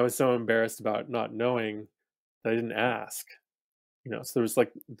 And I was so embarrassed about not knowing that I didn't ask. So there was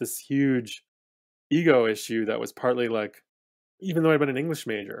like this huge ego issue that was partly like, even though I'd been an English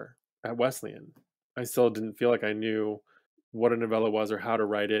major at Wesleyan, I still didn't feel like I knew what a novella was or how to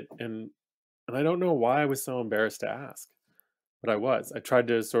write it. And I don't know why I was so embarrassed to ask, but I was. I tried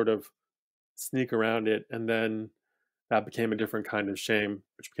to sort of sneak around it, and then that became a different kind of shame,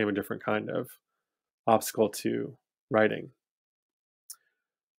 which became a different kind of obstacle to writing.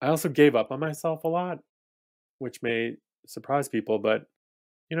 I also gave up on myself a lot, which may surprise people, but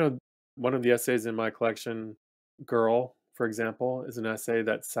you know, one of the essays in my collection, Girl, for example, is an essay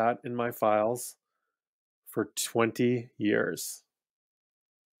that sat in my files for 20 years.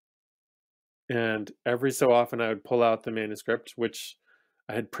 And every so often I would pull out the manuscript, which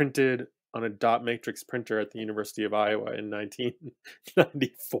I had printed on a dot matrix printer at the University of Iowa in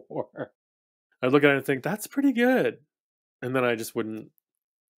 1994. I'd look at it and think, that's pretty good. And then I just wouldn't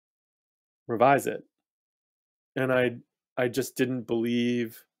revise it. And I just didn't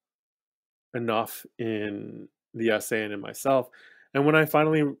believe enough in the essay and in myself. And when I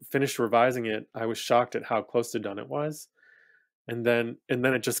finally finished revising it, I was shocked at how close to done it was. And then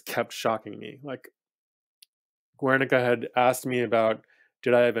it just kept shocking me. Like, Guernica had asked me about,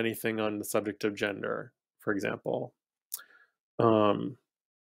 did I have anything on the subject of gender, for example. Um,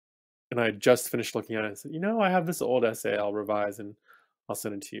 and I just finished looking at it and said, I have this old essay I'll revise and I'll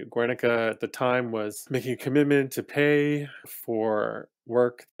send it to you. Guernica at the time was making a commitment to pay for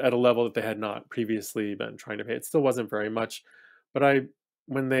work at a level that they had not previously been trying to pay. It still wasn't very much, but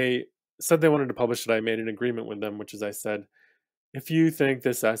when they said they wanted to publish it, I made an agreement with them, which is I said, if you think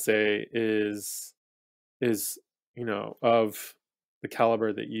this essay is of the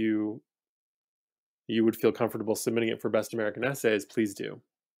caliber that you would feel comfortable submitting it for Best American Essays, please do.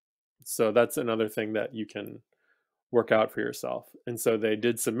 So that's another thing that you can work out for yourself. And so they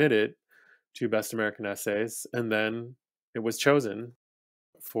did submit it to Best American Essays, and then it was chosen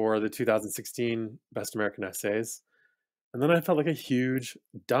for the 2016 Best American Essays. And then I felt like a huge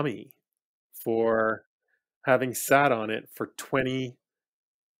dummy for having sat on it for 20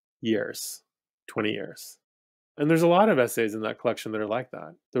 years. 20 years. And there's a lot of essays in that collection that are like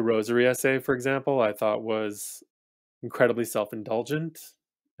that. The Rosary essay, for example, I thought was incredibly self-indulgent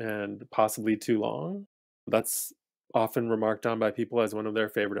and possibly too long. That's often remarked on by people as one of their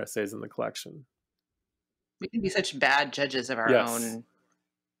favorite essays in the collection. We can be such bad judges of our Yes. own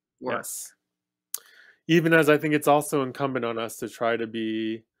work. Yes. Even as I think it's also incumbent on us to try to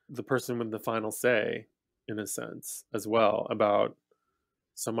be the person with the final say, in a sense, as well, about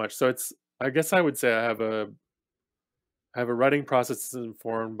so much. So I guess I would say I have a writing process that's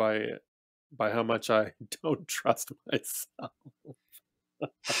informed by how much I don't trust myself.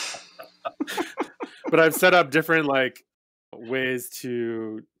 But I've set up different ways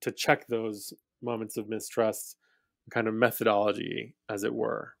to check those moments of mistrust, kind of methodology, as it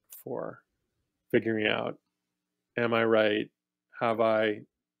were, for figuring out, am I right? Have I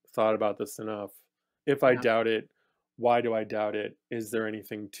thought about this enough? If I Yeah. doubt it, why do I doubt it? Is there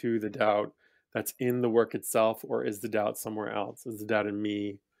anything to the doubt that's in the work itself, or is the doubt somewhere else? Is the doubt in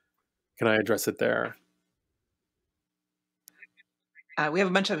me? Can I address it there? We have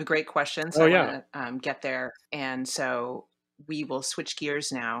a bunch of great questions, so Oh I want yeah. to get there. And so we will switch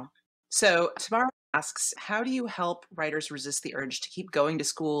gears now. So Tamara asks, how do you help writers resist the urge to keep going to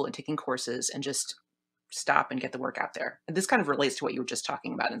school and taking courses and just stop and get the work out there? And this kind of relates to what you were just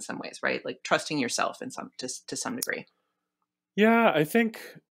talking about in some ways, right? Like trusting yourself in to some degree. Yeah, I think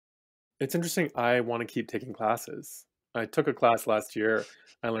it's interesting. I want to keep taking classes. I took a class last year.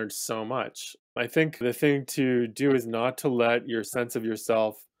 I learned so much. I think the thing to do is not to let your sense of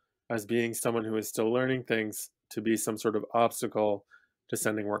yourself as being someone who is still learning things to be some sort of obstacle to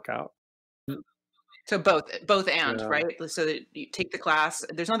sending work out. Mm. So both and, Yeah, right? So that you take the class.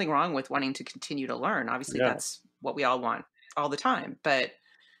 There's nothing wrong with wanting to continue to learn. Obviously, yeah, that's what we all want all the time. But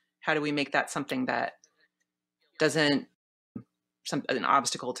how do we make that something that doesn't an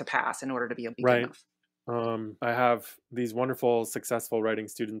obstacle to pass in order to be good right. enough? I have these wonderful, successful writing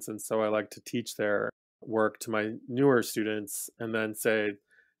students, and so I like to teach their work to my newer students and then say,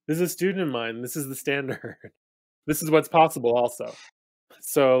 this is a student of mine, this is the standard. This is what's possible also.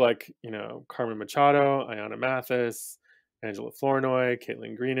 So, like, Carmen Machado, Ayana Mathis, Angela Flournoy,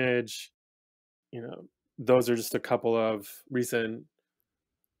 Caitlin Greenidge, you know, those are just a couple of recent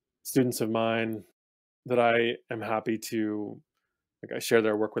students of mine that I am happy to, like, I share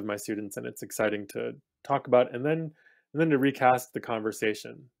their work with my students, and it's exciting to talk about, and then to recast the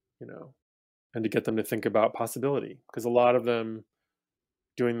conversation, you know, and to get them to think about possibility, because a lot of them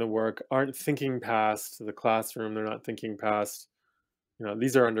doing the work aren't thinking past the classroom. They're not thinking past,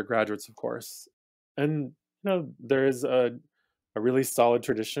 these are undergraduates, of course, and there is a really solid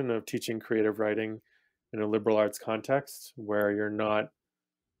tradition of teaching creative writing in a liberal arts context where you're not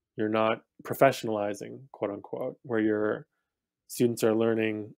professionalizing, quote unquote, where your students are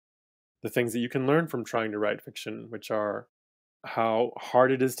learning the things that you can learn from trying to write fiction, which are how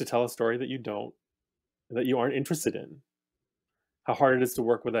hard it is to tell a story that you aren't interested in, how hard it is to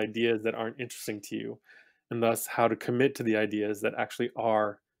work with ideas that aren't interesting to you, and thus how to commit to the ideas that actually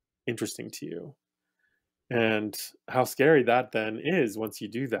are interesting to you. And how scary that then is once you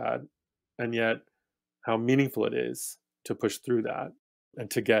do that, and yet how meaningful it is to push through that and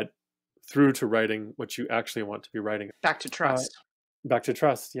to get through to writing what you actually want to be writing. Back to Uh, trust. Back to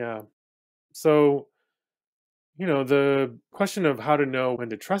trust, yeah. So, the question of how to know when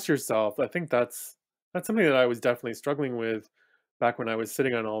to trust yourself, I think that's something that I was definitely struggling with back when I was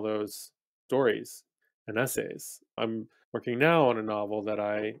sitting on all those stories and essays. I'm working now on a novel that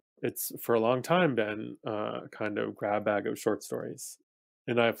it's for a long time been a kind of grab bag of short stories.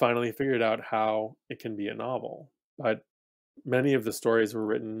 And I finally figured out how it can be a novel. But many of the stories were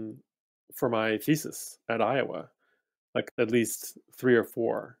written for my thesis at Iowa, like at least 3 or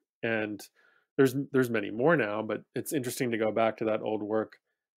 4, and there's many more now, but it's interesting to go back to that old work,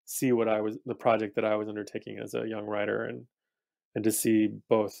 see what I was the project that I was undertaking as a young writer, and to see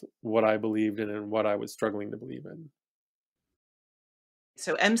both what I believed in and what I was struggling to believe in.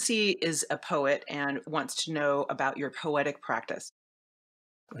 So MC is a poet and wants to know about your poetic practice.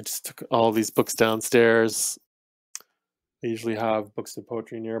 I just took all these books downstairs. I usually have books of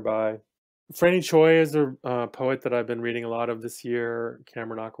poetry nearby. Franny Choi is a poet that I've been reading a lot of this year.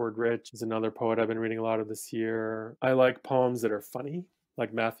 Cameron Awkward Rich is another poet I've been reading a lot of this year. I like poems that are funny,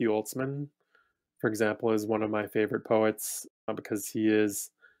 like Matthew Oltzman, for example, is one of my favorite poets because he's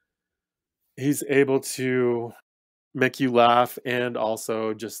able to make you laugh and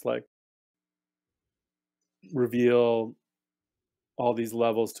also just like reveal all these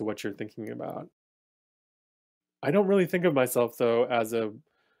levels to what you're thinking about. I don't really think of myself though as a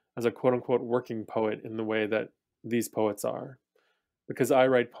quote unquote working poet in the way that these poets are, because I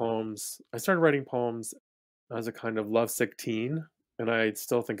write poems. I started writing poems as a kind of lovesick teen, and I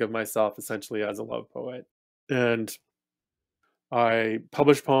still think of myself essentially as a love poet. And I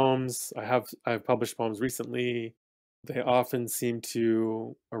publish poems. I've published poems recently. They often seem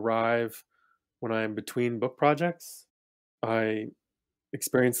to arrive when I'm between book projects. I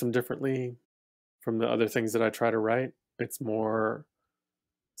experience them differently from the other things that I try to write. It's more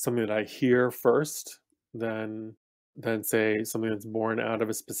something that I hear first than say something that's born out of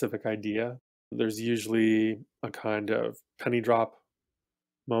a specific idea. There's usually a kind of penny drop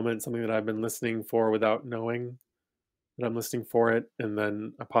moment, something that I've been listening for without knowing that I'm listening for it, and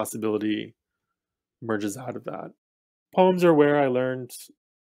then a possibility emerges out of that. Poems are where I learned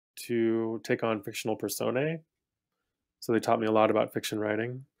to take on fictional personae, so they taught me a lot about fiction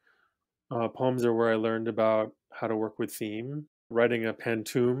writing. Poems are where I learned about how to work with theme. Writing a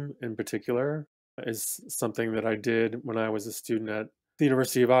pantoum in particular is something that I did when I was a student at the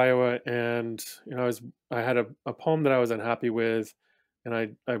University of Iowa, and I had a poem that I was unhappy with,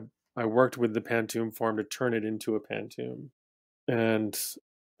 and I worked with the pantoum form to turn it into a pantoum.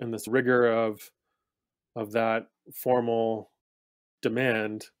 and this rigor of that formal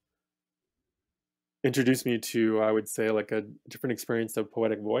demand introduced me to, I would say, like a different experience of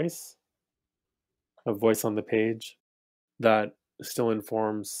poetic voice, of voice on the page that still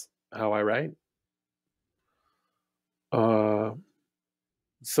informs how I write. Uh,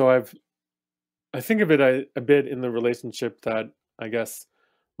 so I think of it a bit in the relationship that I guess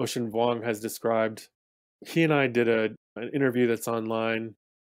Ocean Vuong has described. He and I did an interview that's online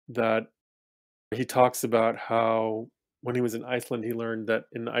that he talks about how when he was in Iceland, he learned that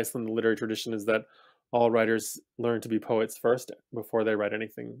in Iceland, the literary tradition is that all writers learn to be poets first before they write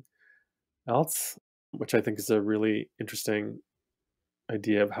anything else, which I think is a really interesting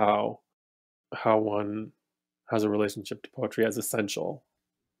idea of how one has a relationship to poetry as essential,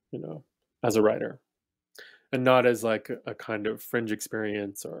 you know, as a writer, and not as like a kind of fringe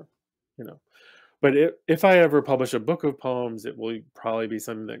experience or, you know. But if I ever publish a book of poems, it will probably be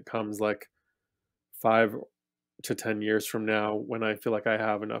something that comes like 5 to 10 years from now when I feel like I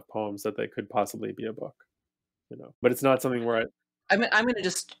have enough poems that they could possibly be a book, you know. But it's not something where I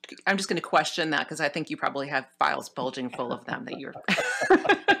I'm just gonna question that because I think you probably have files bulging full of them that you're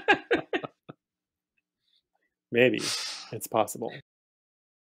maybe it's possible.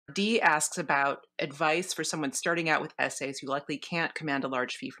 Dee asks about advice for someone starting out with essays who likely can't command a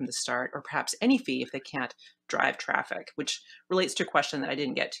large fee from the start, or perhaps any fee if they can't drive traffic, which relates to a question that I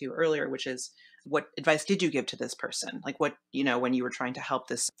didn't get to earlier, which is what advice did you give to this person? Like what, when you were trying to help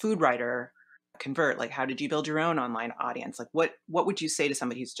this food writer convert, like how did you build your own online audience? Like what would you say to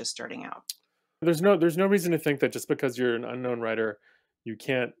somebody who's just starting out? There's no reason to think that just because you're an unknown writer, you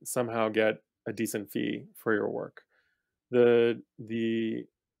can't somehow get a decent fee for your work. The the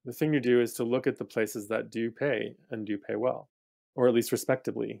the thing to do is to look at the places that do pay and do pay well, or at least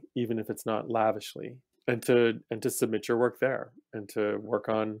respectably, even if it's not lavishly, and to submit your work there and to work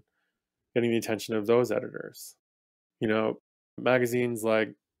on getting the attention of those editors. You know, magazines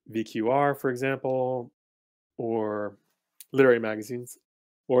like VQR, for example, or literary magazines,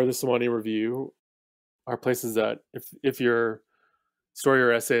 or the Sewanee Review are places that if your story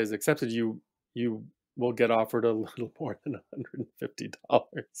or essay is accepted, you will get offered a little more than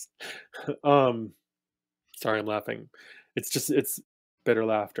 $150. um, sorry, I'm laughing. It's bitter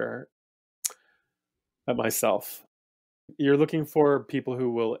laughter at myself. You're looking for people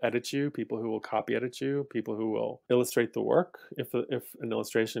who will edit you, people who will copy edit you, people who will illustrate the work if an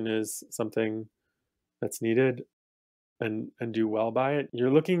illustration is something that's needed, and do well by it.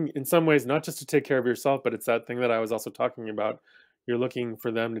 You're looking in some ways not just to take care of yourself, but it's that thing that I was also talking about. You're looking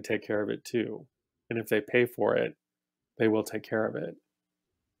for them to take care of it too. And if they pay for it, they will take care of it.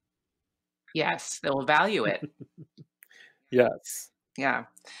 Yes, they'll value it. Yes. Yeah.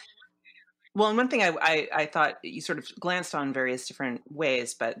 Well, and one thing I thought you sort of glanced on various different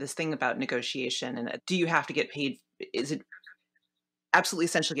ways, but this thing about negotiation and do you have to get paid? Is it absolutely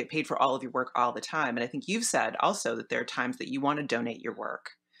essential to get paid for all of your work all the time? And I think you've said also that there are times that you want to donate your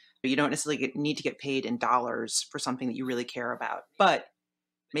work, but you don't necessarily need to get paid in dollars for something that you really care about. But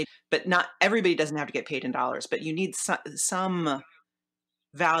maybe, but not everybody doesn't have to get paid in dollars, but you need some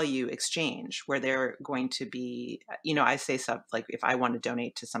value exchange where they're going to be, I say stuff like if I want to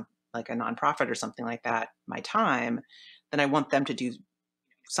donate to some like a nonprofit or something like that, my time, then I want them to do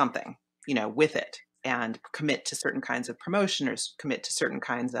something, with it and commit to certain kinds of promotion or commit to certain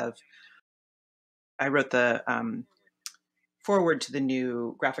kinds of. I wrote the forward to the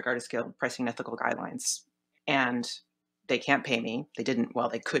new Graphic Artists Guild pricing and ethical guidelines, and they can't pay me. They didn't. Well,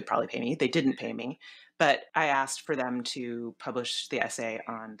 they could probably pay me. They didn't pay me, but I asked for them to publish the essay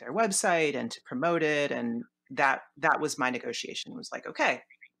on their website and to promote it, and that was my negotiation. It was like, okay,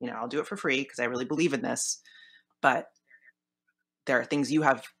 I'll do it for free because I really believe in this, but there are things you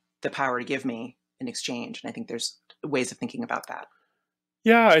have the power to give me in exchange, and I think there's ways of thinking about that.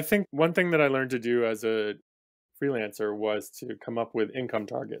 Yeah, I think one thing that I learned to do as a freelancer was to come up with income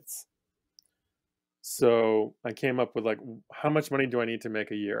targets. So I came up with like, how much money do I need to make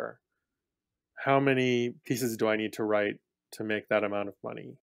a year? How many pieces do I need to write to make that amount of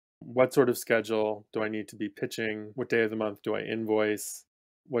money? What sort of schedule do I need to be pitching? What day of the month do I invoice?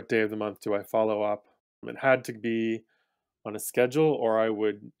 What day of the month do I follow up? It had to be on a schedule, or I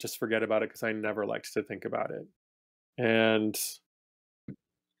would just forget about it because I never liked to think about it. And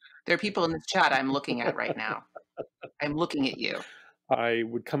There are people in this chat I'm looking at right now. I'm looking at you. I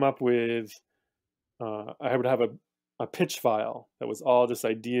would come up with, I would have a pitch file that was all just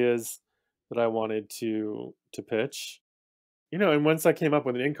ideas that I wanted to pitch. And once I came up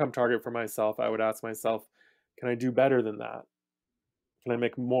with an income target for myself, I would ask myself, can I do better than that? Can I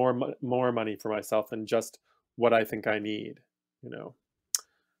make more money for myself than just what I think I need? you know.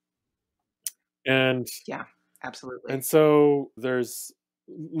 And Yeah, absolutely. and so there's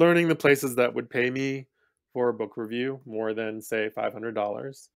learning the places that would pay me for a book review more than say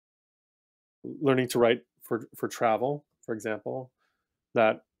 $500. Learning to write for travel, for example,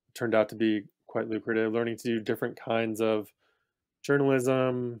 that turned out to be quite lucrative. Learning to do different kinds of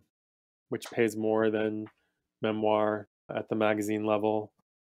journalism, which pays more than memoir at the magazine level,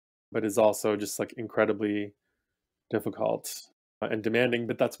 but is also just like incredibly difficult and demanding.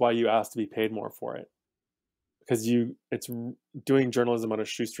 But that's why you ask to be paid more for it, because doing journalism on a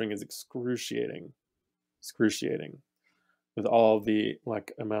shoestring is excruciating with all the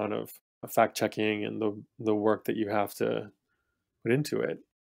like amount of fact checking and the work that you have to put into it.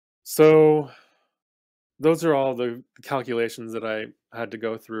 So those are all the calculations that I had to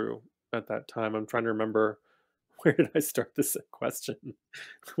go through at that time. I'm trying to remember, where did I start this question?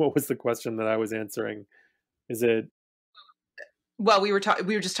 What was the question that I was answering? Is it Well, we were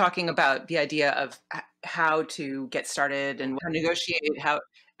just talking about the idea of how to get started and how to negotiate,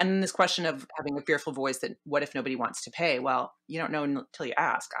 and then this question of having a fearful voice that what if nobody wants to pay? Well, you don't know until you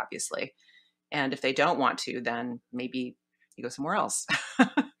ask, obviously. And if they don't want to, then maybe you go somewhere else.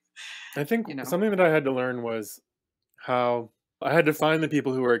 I think You know. something that I had to learn was how I had to find the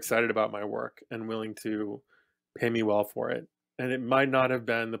people who were excited about my work and willing to pay me well for it. And it might not have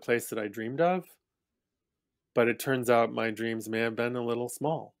been the place that I dreamed of, but it turns out my dreams may have been a little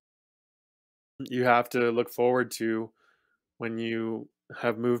small. You have to look forward to when you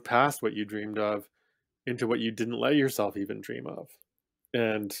have moved past what you dreamed of into what you didn't let yourself even dream of,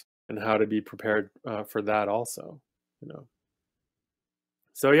 and how to be prepared for that also, you know.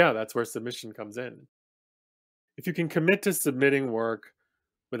 So yeah, that's where submission comes in. If you can commit to submitting work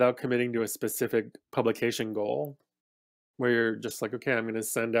without committing to a specific publication goal, where you're just like, okay, I'm going to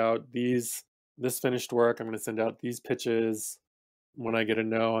send out this finished work, I'm going to send out these pitches. When I get a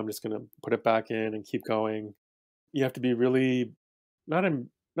no, I'm just going to put it back in and keep going. You have to be really not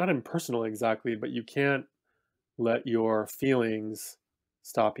not impersonal exactly, but you can't let your feelings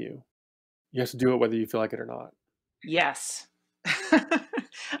stop you. You have to do it whether you feel like it or not. Yes.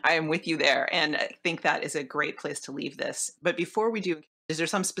 I am with you there. And I think that is a great place to leave this. But before we do, is there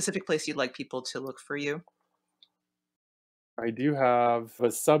some specific place you'd like people to look for you? I do have a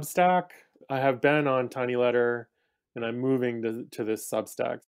Substack. I have been on Tiny Letter, and I'm moving to this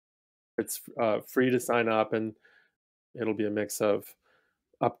Substack. It's free to sign up, and it'll be a mix of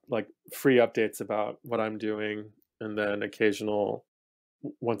like free updates about what I'm doing, and then occasional,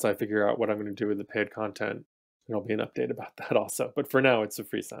 once I figure out what I'm going to do with the paid content, there'll be an update about that also. But for now, it's a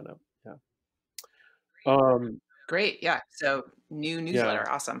free sign up. Yeah. Um, Great. Yeah. So, new yeah. newsletter.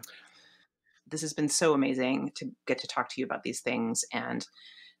 Awesome. This has been so amazing to get to talk to you about these things. And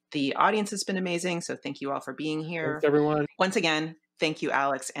the audience has been amazing. So, thank you all for being Thanks, here. everyone. Once again, thank you,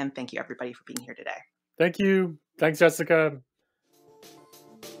 Alex. And thank you, everybody, for being here today. Thank you. Thanks, Jessica.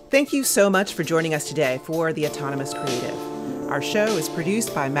 Thank you so much for joining us today for The Autonomous Creative. Our show is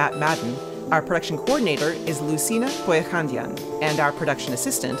produced by Matt Madden. Our production coordinator is Lucina Poyakandian, and our production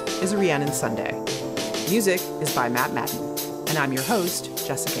assistant is Rhiannon Sunday. Music is by Matt Madden, and I'm your host,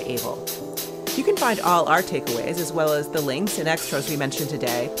 Jessica Abel. You can find all our takeaways, as well as the links and extras we mentioned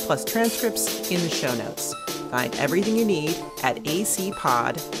today, plus transcripts in the show notes. Find everything you need at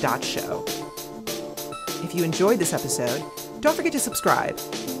acpod.show. If you enjoyed this episode, don't forget to subscribe.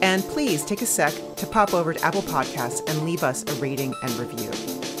 And please take a sec to pop over to Apple Podcasts and leave us a rating and review.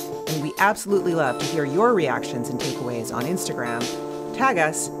 And we absolutely love to hear your reactions and takeaways on Instagram. Tag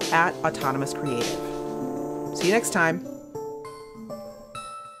us at Autonomous Creative. See you next time.